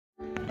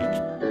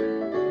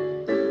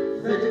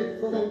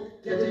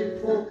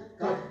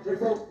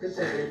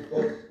city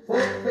folk.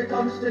 Folk for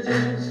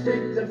Constitution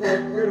Street and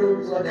folk for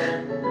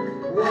Roseland.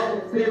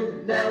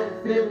 Wallfield,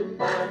 Nellfield,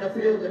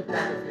 Bannerfield and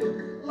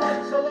Canterfield.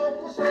 Lots of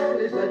local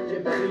stories that you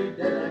may read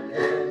in a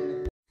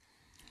can.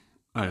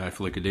 Aye,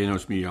 for like a day now,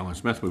 it's me, Alan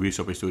Smith, with Wee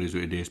Stories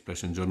of today's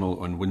Press and Journal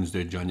on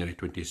Wednesday, January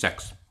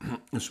 26th.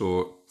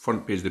 So,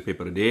 front page of the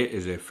paper today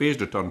is a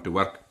phased return to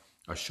work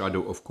as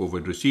shadow of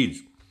COVID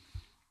recedes.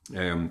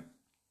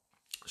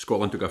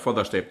 Scotland took a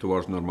further step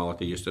towards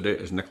normality yesterday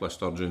as Nicola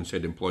Sturgeon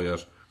said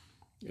employers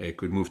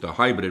could move to a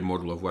hybrid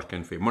model of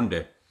working for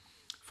Monday.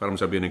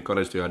 Firms are being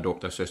encouraged to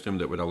adopt a system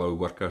that would allow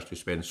workers to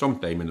spend some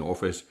time in the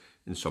office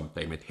and some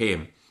time at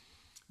home.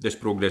 This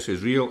progress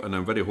is real and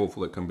I'm very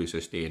hopeful it can be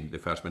sustained, the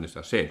First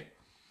Minister said.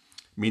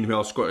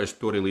 Meanwhile, Scottish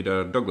Tory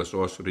leader Douglas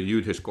Ross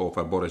renewed his call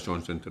for Boris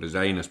Johnson to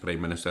resign as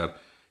Prime Minister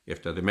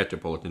after the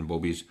Metropolitan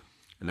Bobbies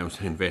announced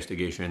an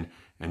investigation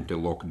into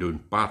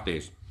lockdown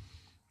parties.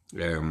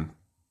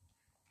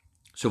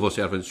 Civil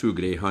servant Sue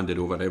Gray handed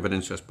over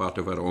evidence as part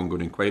of her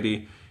ongoing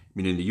inquiry,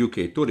 meaning the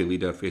UK Tory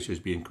leader faces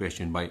being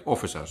questioned by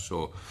officers.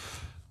 So,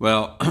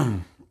 well,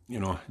 you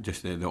know,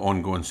 just the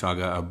ongoing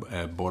saga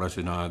of Boris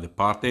and the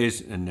parties,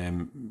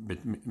 and but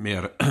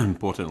more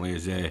importantly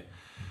is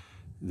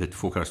that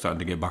folk are starting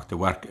to get back to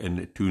work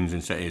in towns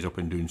and cities up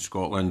and down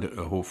Scotland,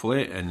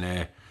 hopefully,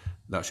 and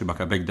that should make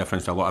a big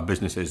difference to a lot of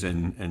businesses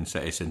in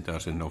city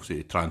centres and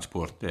obviously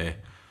transport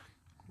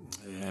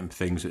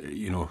things,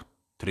 you know,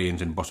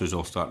 trains and buses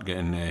will start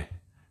getting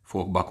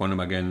folk back on them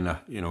again,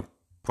 you know,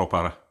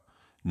 proper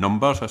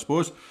numbers, I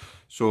suppose.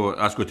 So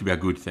that's going to be a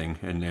good thing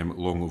and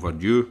long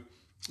overdue.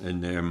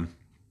 And,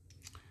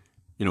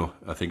 you know,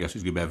 I think this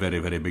is going to be a very,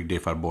 very big day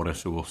for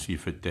Boris, so we'll see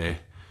if it...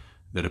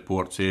 the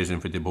report says,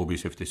 and for the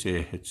Bobbies have to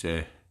say, it's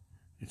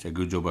a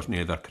good job there's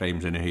no other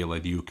crimes in the whole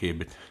of the UK,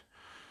 but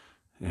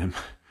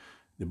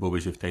the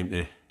Bobbies have time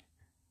to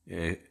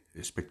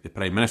speak to the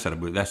Prime Minister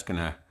about this kind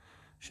of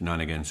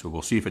shenanigans, so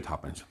we'll see if it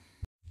happens.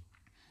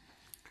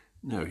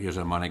 Now, here's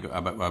a man who got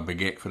a bit of a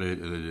baguette for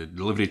the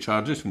delivery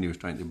charges when he was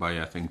trying to buy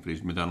a thing for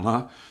his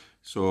mother-in-law.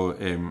 So,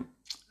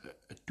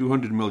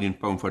 £200 million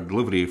for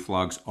delivery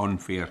flags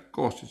unfair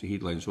cost is the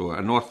headline. So,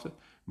 a North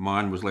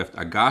man was left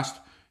aghast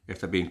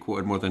after being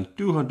quoted more than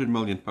 £200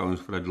 million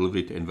for a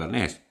delivery to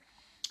Inverness.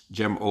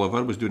 Jim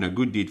Oliver was doing a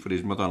good deed for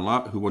his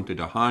mother-in-law who wanted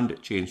a hand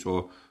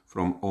chainsaw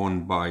from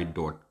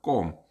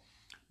onbuy.com.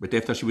 But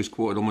after she was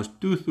quoted almost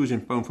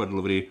 £2,000 for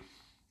delivery,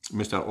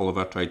 Mr.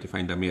 Oliver tried to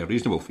find a more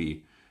reasonable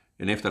fee.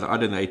 And after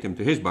adding the item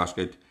to his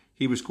basket,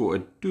 he was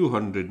quoted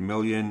 £200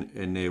 million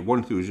and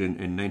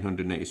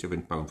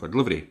 £1,997 for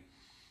delivery.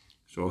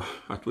 So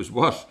that was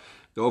worse.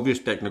 The obvious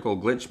technical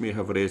glitch may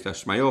have raised a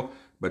smile,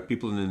 but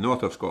people in the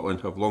north of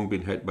Scotland have long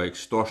been hit by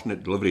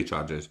extortionate delivery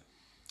charges.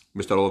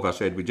 Mr. Oliver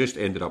said, "We just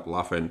ended up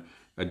laughing.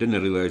 I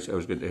didn't realise I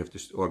was going to have to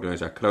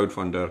organise a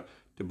crowdfunder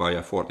to buy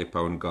a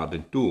 £40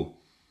 garden tool.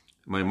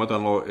 My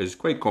mother-in-law is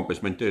quite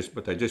compos mentis,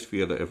 but I just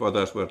fear that if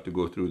others were to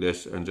go through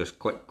this and just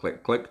click,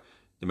 click, click,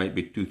 there might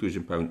be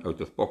 £2,000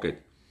 out of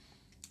pocket."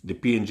 The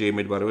P&J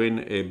made their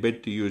own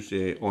bid to use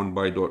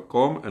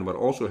onbuy.com and were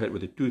also hit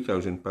with a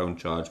 £2,000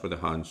 charge for the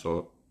hand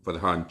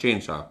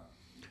chainsaw.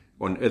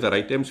 On other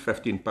items,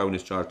 £15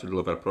 is charged to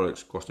deliver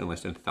products costing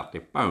less than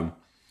 £30.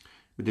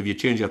 But if you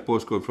change your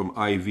postcode from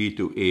IV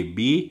to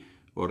AB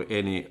or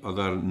any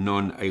other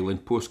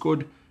non-island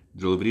postcode,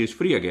 delivery is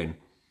free again.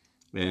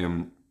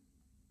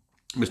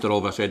 Mr.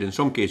 Oliver said in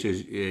some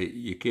cases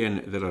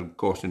there are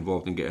costs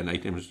involved in getting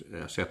items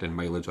a certain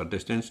mileage or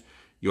distance.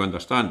 You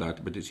understand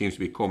that, but it seems to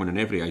be common in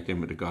every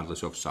item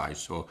regardless of size.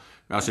 So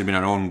that has been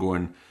an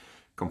ongoing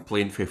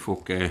complaint for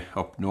folk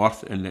up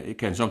north, and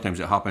again, sometimes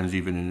it happens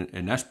even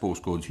in this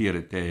postcodes here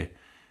at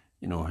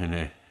you know,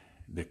 in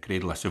the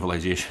cradle of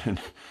civilization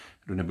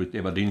around about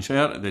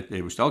Aberdeenshire, that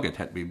we still get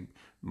hit with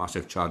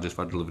massive charges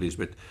for deliveries.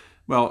 But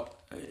well,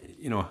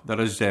 you know,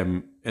 there is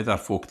other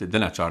folk that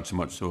didn't charge so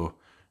much, so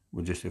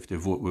we just have to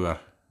vote with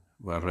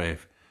our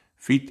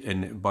feet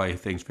and buy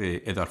things for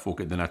other folk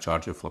that didn't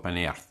charge a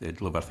flipping earth. They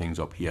deliver things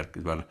up here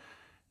because we're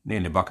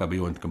in the back of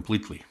beyond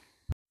completely.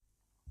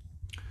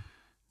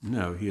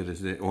 Now, here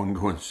is the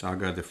ongoing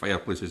saga of the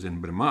fireplaces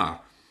in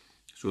Braemar.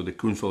 So the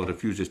council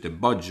refuses to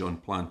budge on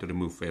plan to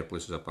remove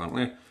fireplaces,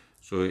 apparently.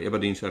 So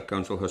Aberdeenshire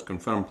Council has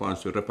confirmed plans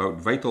to rip out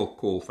vital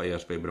coal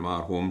fires by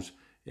Braemar homes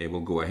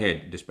will go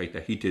ahead, despite a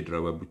heated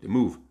row about the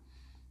move.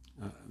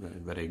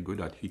 Very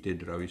good at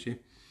heated row, you see.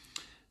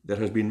 There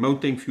has been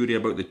mounting fury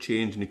about the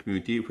change in the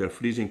community where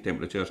freezing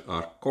temperatures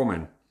are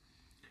common.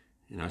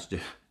 And that's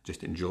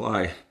just in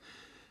July.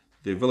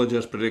 The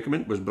villagers'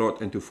 predicament was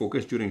brought into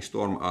focus during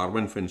Storm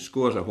Arwen when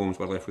scores of homes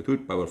were left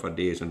without power for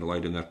days and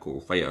relied on their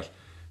coal fires.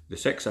 The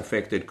 6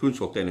 affected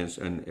council tenants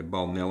in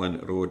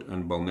Balnellan Road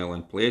and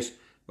Balnellan Place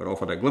were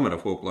offered a glimmer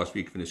of hope last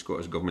week when the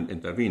Scottish Government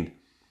intervened.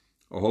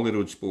 A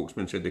Holyrood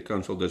spokesman said the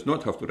council does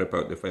not have to rip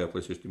out the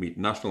fireplaces to meet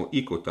national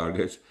eco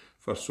targets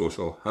for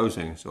social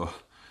housing. So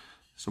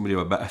somebody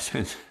with a bit of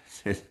sense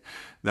says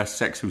this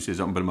 6 houses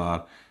up in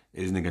Braemar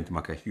isn't going to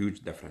make a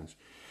huge difference.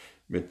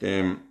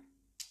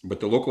 But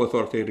the local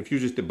authority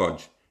refuses to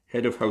budge,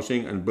 Head of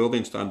Housing and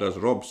Building Standards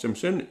Rob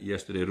Simpson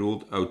yesterday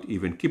ruled out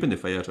even keeping the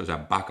fires as a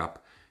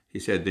backup. He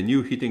said the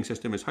new heating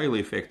system is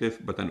highly effective,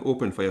 but an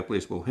open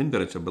fireplace will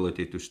hinder its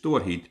ability to store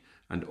heat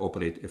and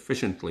operate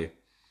efficiently.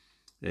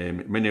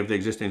 Many of the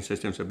existing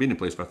systems have been in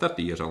place for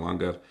 30 years or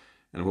longer,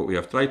 and what we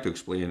have tried to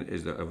explain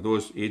is that if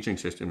those ageing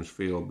systems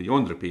fail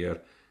beyond repair,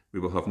 we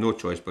will have no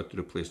choice but to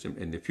replace them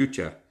in the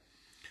future.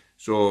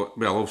 So,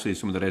 well, obviously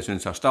some of the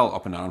residents are still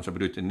up in arms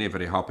about it and they're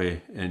very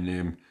happy,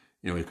 and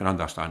you can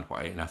understand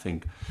why. And I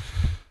think,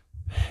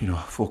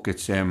 folk,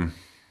 it's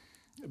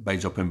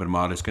Bides up in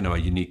Braemar is kind of a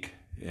unique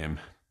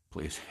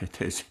place.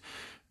 It is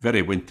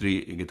very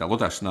wintry. You get a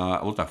lot of snow,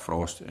 a lot of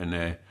frost,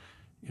 and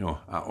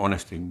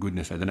honest to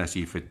goodness, I didn't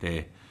see if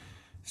it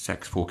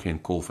 6 folk in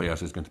coal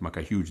fires is going to make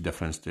a huge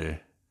difference to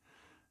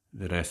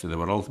the rest of the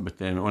world.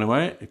 But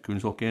anyway,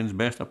 Council Ken's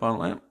best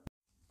apparently.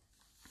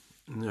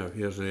 Now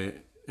here's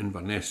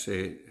Inverness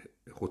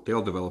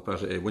hotel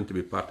developers want to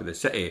be part of the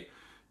city.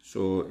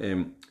 So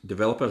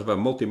developers of a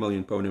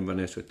multi-million-pound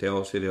Inverness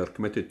hotel say they are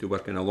committed to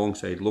working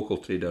alongside local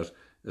traders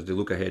as they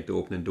look ahead to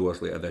opening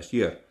doors later this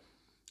year.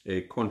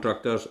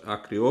 Contractors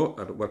Acrio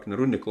are working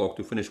around the clock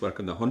to finish work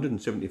on the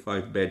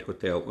 175-bed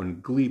hotel on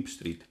Glebe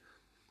Street.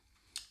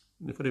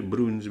 Very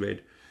Bruins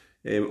bed.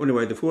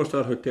 Anyway, the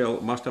 4-star hotel,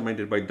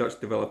 masterminded by Dutch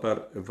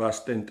developer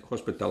Vastint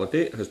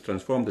Hospitality, has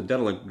transformed the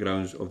derelict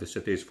grounds of the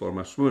city's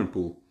former swimming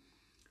pool.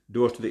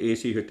 Doors to the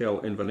AC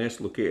Hotel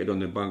Inverness, located on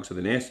the banks of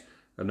the Ness,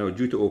 are now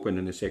due to open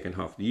in the second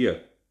half of the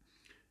year.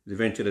 The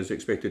venture is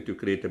expected to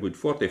create about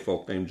 40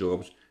 full-time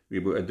jobs,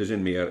 with about a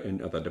dozen more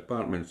in other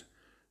departments.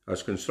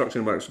 As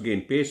construction works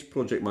gain pace,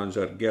 project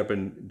manager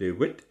Gerben de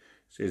Witt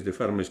says the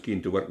firm is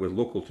keen to work with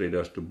local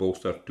traders to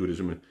bolster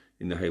tourism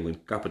in the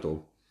Highland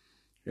capital.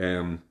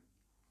 Looks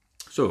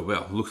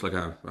like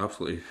an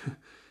absolutely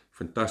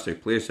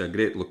fantastic place, a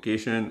great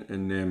location,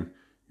 and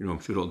I'm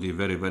sure it'll do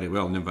very, very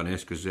well in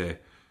Inverness, because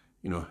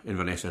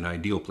Inverness is an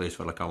ideal place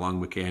for like a long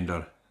weekend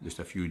or just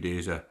a few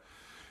days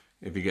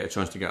if you get a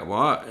chance to get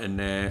away.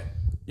 And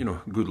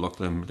good luck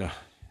to them.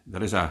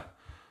 There is a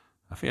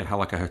fair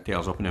helica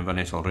hotels up in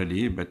Inverness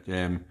already, but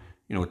at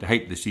the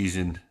height of the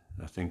season,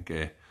 I think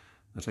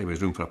there's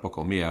always room for a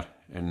puckle more.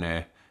 And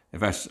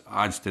if this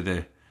adds to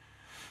the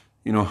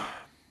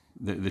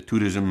the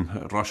tourism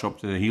rush up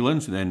to the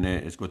Highlands, then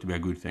it's going to be a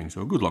good thing.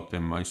 So good luck to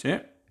them, I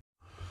say.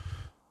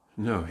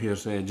 Now,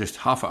 here's just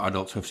half of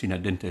adults have seen a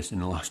dentist in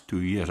the last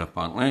 2 years,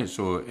 apparently.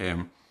 So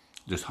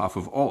just half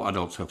of all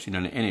adults have seen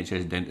an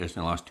NHS dentist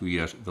in the last 2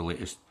 years, the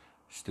latest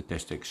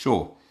statistics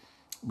show.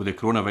 With the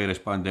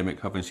coronavirus pandemic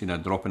having seen a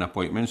drop in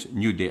appointments,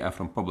 new data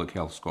from Public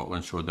Health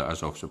Scotland showed that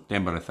as of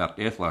September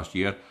 30th last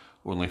year,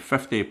 only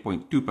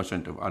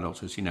 50.2% of adults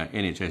had seen an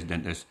NHS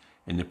dentist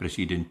in the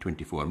preceding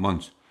 24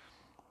 months.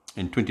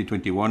 In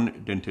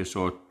 2021, dentists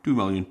saw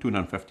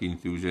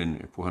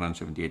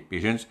 2,215,478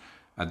 patients,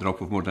 a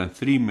drop of more than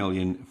 3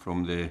 million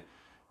from the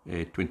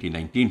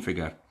 2019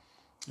 figure.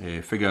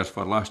 Figures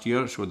for last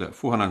year showed that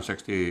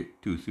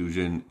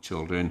 462,000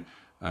 children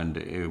and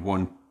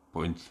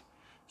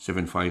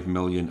 1.75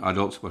 million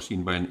adults were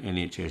seen by an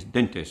NHS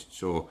dentist.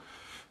 So,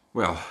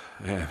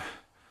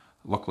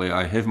 luckily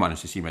I have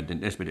managed to see my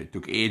dentist, but it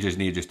took ages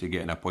and ages to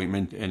get an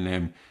appointment.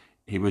 And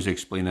he was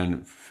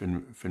explaining,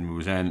 when we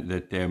was in,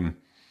 that the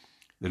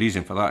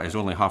reason for that is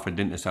only half the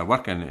dentists are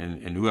working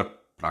in our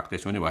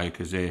practice anyway,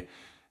 because they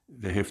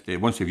have to,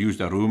 once they've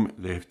used a room,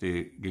 they have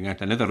to go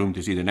into another room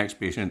to see the next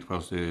patient,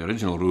 whilst the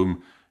original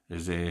room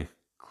is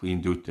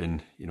cleaned out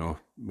and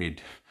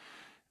made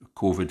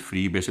COVID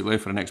free basically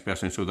for the next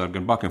person. So they're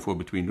going back and forth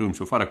between rooms.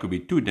 So far it could be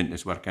 2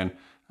 dentists working,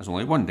 there's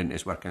only 1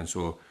 dentist working,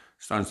 so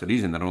stands to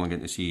reason they're only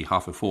getting to see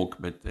half the folk.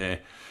 But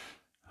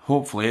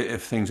hopefully,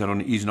 if things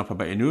are easing up a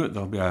bit new,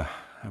 there'll be a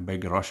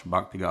big rush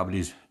back to get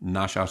everybody's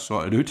nasha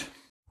sorted out.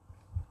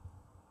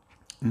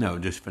 Now,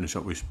 just finish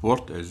up with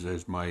sport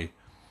is my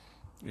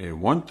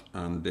want,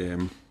 and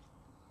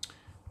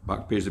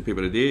back page of the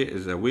paper today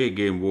is away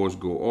game wars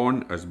go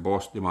on as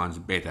boss demands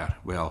better.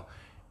 Well,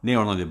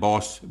 not only the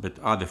boss, but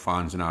the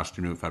fans and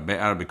Arsenal out for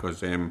better,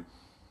 because another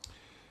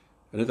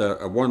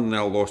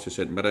 1-0 loss to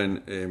St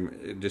Mirren.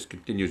 It just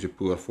continues the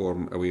poor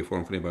away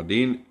form for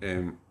Aberdeen.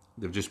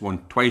 They've just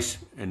won twice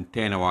in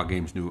 10 away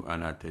games now,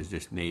 and that is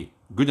just not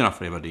good enough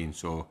for Aberdeen.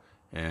 So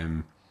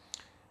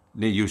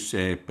no use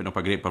putting up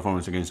a great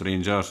performance against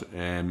Rangers,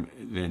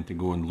 then to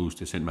go and lose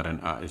to St Mirren.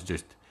 It's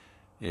just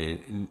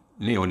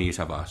no on ease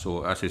of that.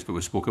 So as we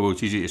spoke about,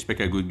 it's easy to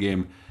pick a good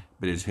game,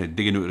 but it's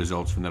digging out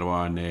results when they're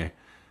on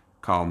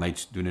Carl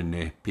Knights doing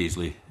in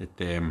Paisley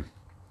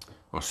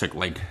or Sick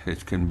Leg.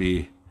 It can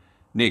be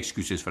no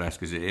excuses for us,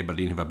 because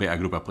Aberdeen have a better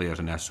group of players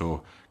in this.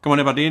 So come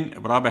on Aberdeen,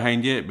 we're all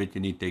behind you, but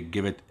you need to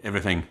give it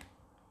everything.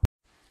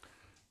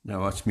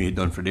 Now that's me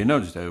done for today. Now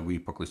just a wee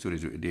puckle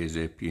stories out today's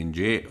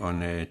P&J on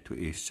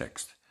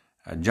 26th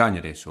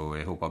January. So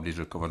I hope everybody's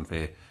recovering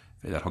for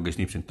their huggy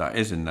sneeps and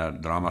tatties and their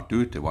drama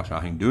too, to wash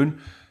everything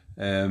down.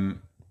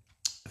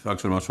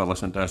 Thanks very much for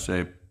listening to this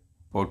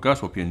podcast.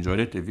 Hope you enjoyed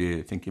it. If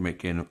you think you might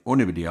ken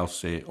anybody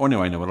else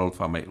anywhere in the world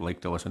who might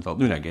like to listen to it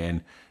now and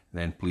again,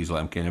 then please let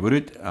them ken about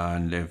it.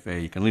 And if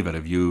you can leave a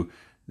review,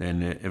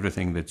 then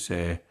everything that's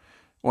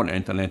on the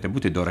internet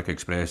about the Doric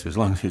Express, as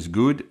long as it's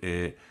good,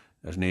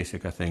 there's no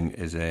such a thing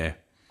as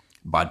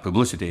bad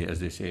publicity, as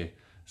they say.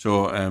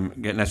 So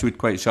getting this out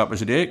quite sharp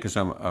as a day, because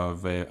I'm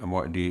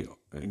already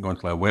going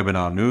to a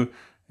webinar now.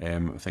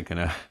 Thinking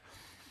of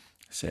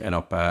setting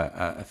up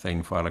a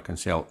thing where I can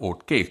sell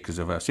oat cakes, because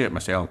if I say it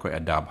myself, I'm quite a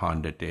dab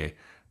hand at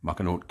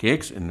making oat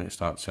cakes, and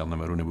start selling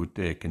them around about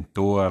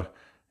Kintor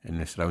in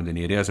the surrounding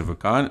areas if we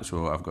can.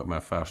 So I've got my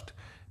first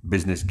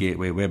business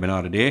gateway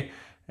webinar today,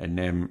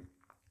 and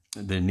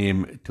the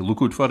name to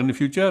look out for in the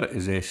future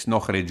is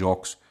Snockery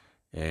Jocks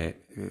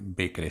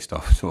bakery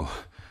stuff. So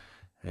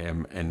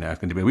and there's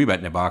going to be a wee bit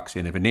in the back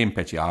saying if a name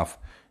pitch you off,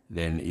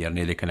 then you're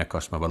not the kind of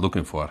customer we're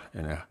looking for.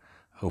 And I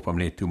hope I'm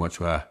not too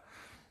much of a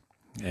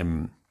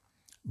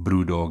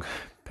brewdog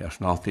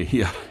personality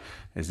here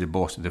as the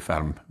boss of the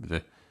firm.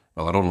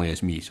 Well, it only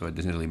is me, so it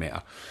doesn't really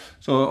matter.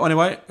 So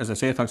anyway, as I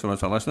say, thanks so much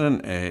for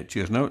listening.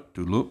 Cheers now.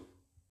 Toodaloo.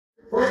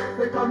 Fuck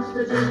the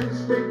Constitution,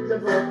 speak the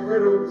fuck the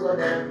rules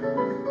again.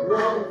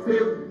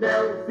 Wallfield,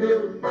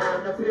 Nellfield,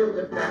 Manorfield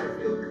and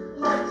Canterfield.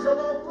 Lots of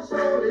local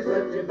stories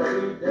that you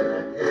made in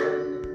a cave.